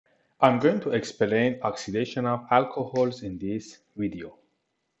I'm going to explain oxidation of alcohols in this video.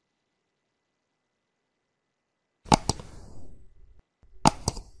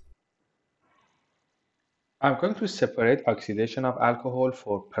 I'm going to separate oxidation of alcohol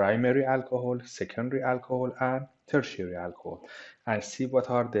for primary alcohol, secondary alcohol, and tertiary alcohol, and see what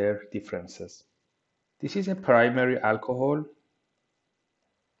are their differences. This is a primary alcohol.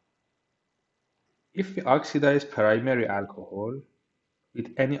 If we oxidize primary alcohol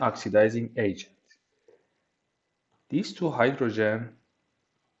with any oxidizing agent, these two hydrogen,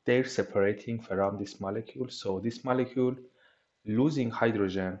 they're separating from this molecule. So this molecule losing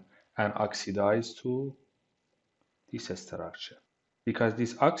hydrogen and oxidize to this structure. Because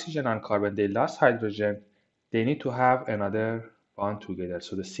this oxygen and carbon, they lost hydrogen, they need to have another bond together.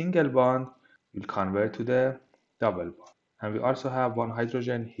 So the single bond will convert to the double bond. And we also have one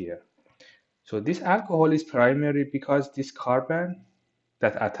hydrogen here. So this alcohol is primary because this carbon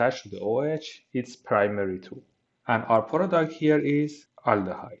that attached to the OH is primary too. And our product here is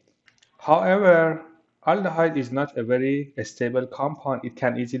aldehyde. However, aldehyde is not a very stable compound. It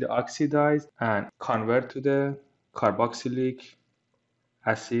can easily oxidize and convert to the carboxylic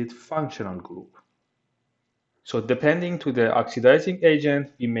acid functional group. So depending to the oxidizing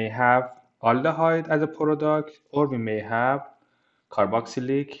agent, we may have aldehyde as a product or we may have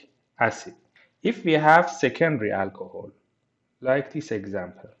carboxylic acid. If we have secondary alcohol, like this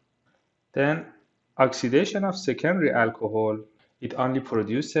example, then oxidation of secondary alcohol, it only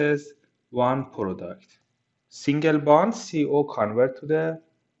produces one product. Single bond CO convert to the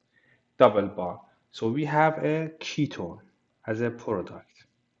double bond. So we have a ketone as a product.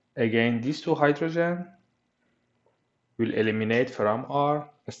 Again, these two hydrogen will eliminate from our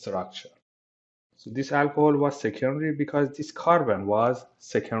structure. So this alcohol was secondary because this carbon was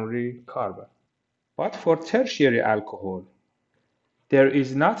secondary carbon. But for tertiary alcohol, there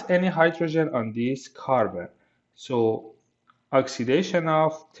is not any hydrogen on this carbon. So oxidation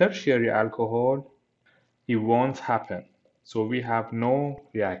of tertiary alcohol, it won't happen. So we have no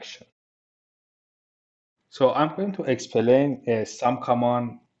reaction. So I'm going to explain some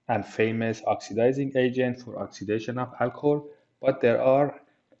common and famous oxidizing agent for oxidation of alcohol, but there are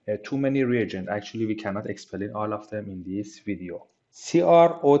too many reagents. Actually, we cannot explain all of them in this video.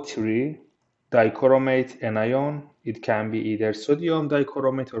 CrO3 dichromate anion, it can be either sodium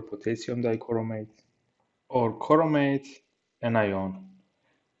dichromate or potassium dichromate or chromate anion.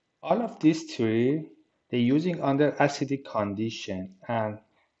 All of these three, they're using under acidic condition and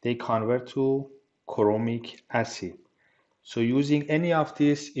they convert to chromic acid. So using any of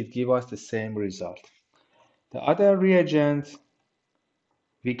these, it gives us the same result. The other reagent,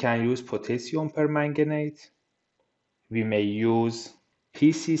 we can use potassium permanganate. We may use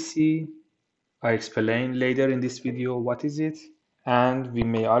PCC. I explain later in this video what is it. And we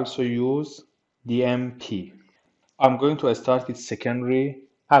may also use DMP. I'm going to start with secondary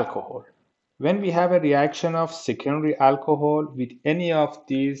alcohol. When we have a reaction of secondary alcohol with any of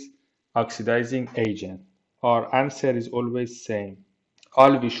these oxidizing agent, our answer is always same.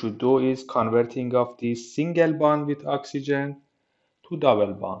 All we should do is converting of this single bond with oxygen to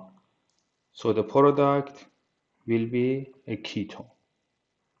double bond. So the product will be a ketone.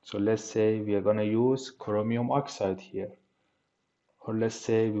 So let's say we are going to use chromium oxide here. Or let's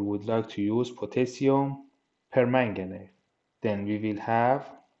say we would like to use potassium permanganate. Then we will have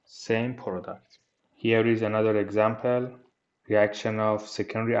same product. Here is another example, reaction of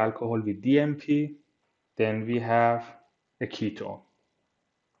secondary alcohol with DMP. Then we have a ketone.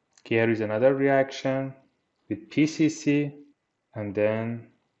 Here is another reaction with PCC, and then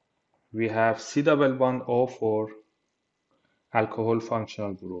we have C double bond O for alcohol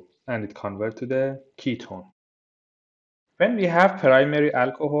functional group, and it converts to the ketone. When we have primary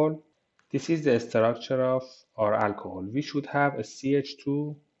alcohol, this is the structure of our alcohol. We should have a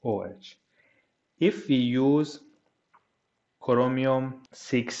CH2OH. If we use chromium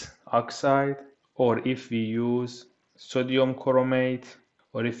 6 oxide, or if we use sodium chromate,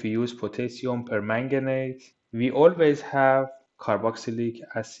 or if we use potassium permanganate, we always have carboxylic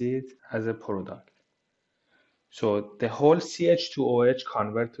acid as a product. So the whole CH2OH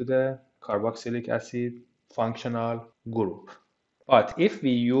convert to the carboxylic acid functional group. But if we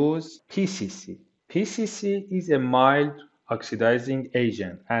use PCC, PCC is a mild oxidizing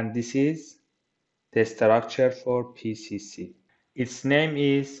agent, and this is the structure for PCC. Its name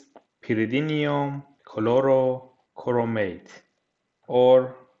is pyridinium chlorochromate,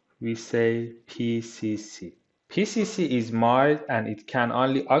 or we say PCC. PCC is mild and it can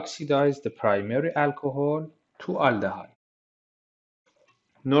only oxidize the primary alcohol to aldehyde.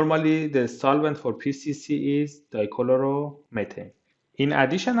 Normally, the solvent for PCC is dichloromethane. In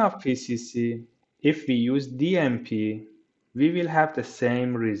addition of PCC, if we use DMP, we will have the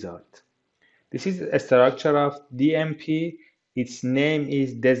same result. This is a structure of DMP. Its name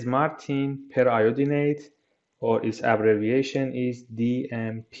is desmartine periodinate, or its abbreviation is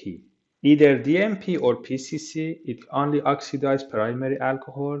DMP. Either DMP or PCC, it only oxidizes primary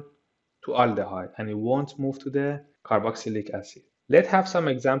alcohol to aldehyde and it won't move to the carboxylic acid. Let's have some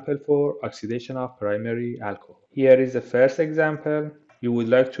example for oxidation of primary alcohol. Here is the first example. You would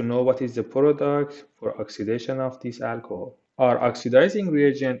like to know what is the product for oxidation of this alcohol. Our oxidizing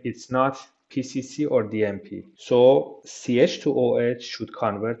reagent is not PCC or DMP. So CH2OH should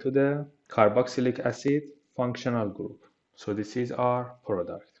convert to the carboxylic acid functional group. So this is our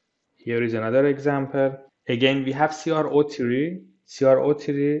product. Here is another example. Again, we have CrO3.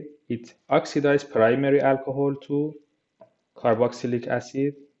 CrO3, it oxidizes primary alcohol to carboxylic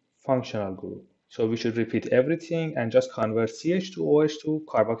acid functional group. So we should repeat everything and just convert CH2OH to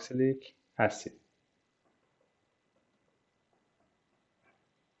carboxylic acid.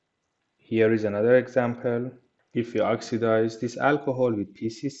 Here is another example. If we oxidize this alcohol with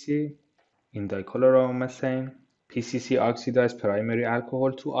PCC in dichloromethane, PCC oxidizes primary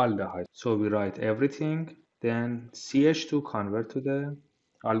alcohol to aldehyde. So we write everything, then CH2 convert to the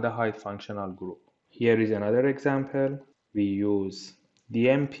aldehyde functional group. Here is another example. We use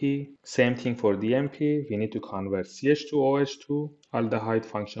DMP. Same thing for DMP. We need to convert CH2OH to aldehyde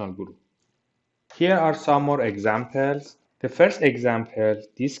functional group. Here are some more examples. The first example,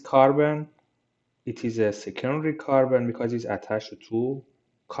 this carbon, it is a secondary carbon because it's attached to two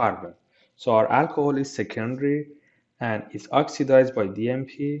carbon. So our alcohol is secondary and it's oxidized by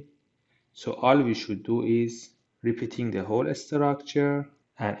DMP. So all we should do is repeating the whole structure,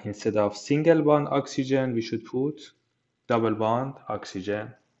 and instead of single bond oxygen, we should put double bond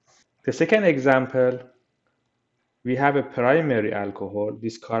oxygen. The second example, we have a primary alcohol.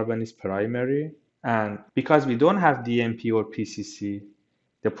 This carbon is primary, and because we don't have DMP or PCC,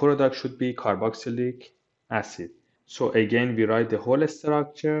 the product should be carboxylic acid. So again, we write the whole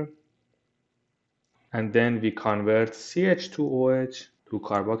structure, and then we convert CH2OH to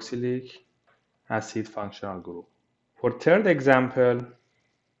carboxylic acid functional group. For third example,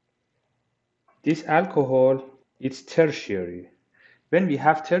 this alcohol is tertiary. When we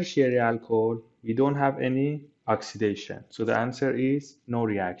have tertiary alcohol, we don't have any oxidation. So the answer is no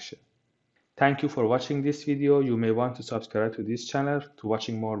reaction. Thank you for watching this video. You may want to subscribe to this channel to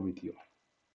watching more videos.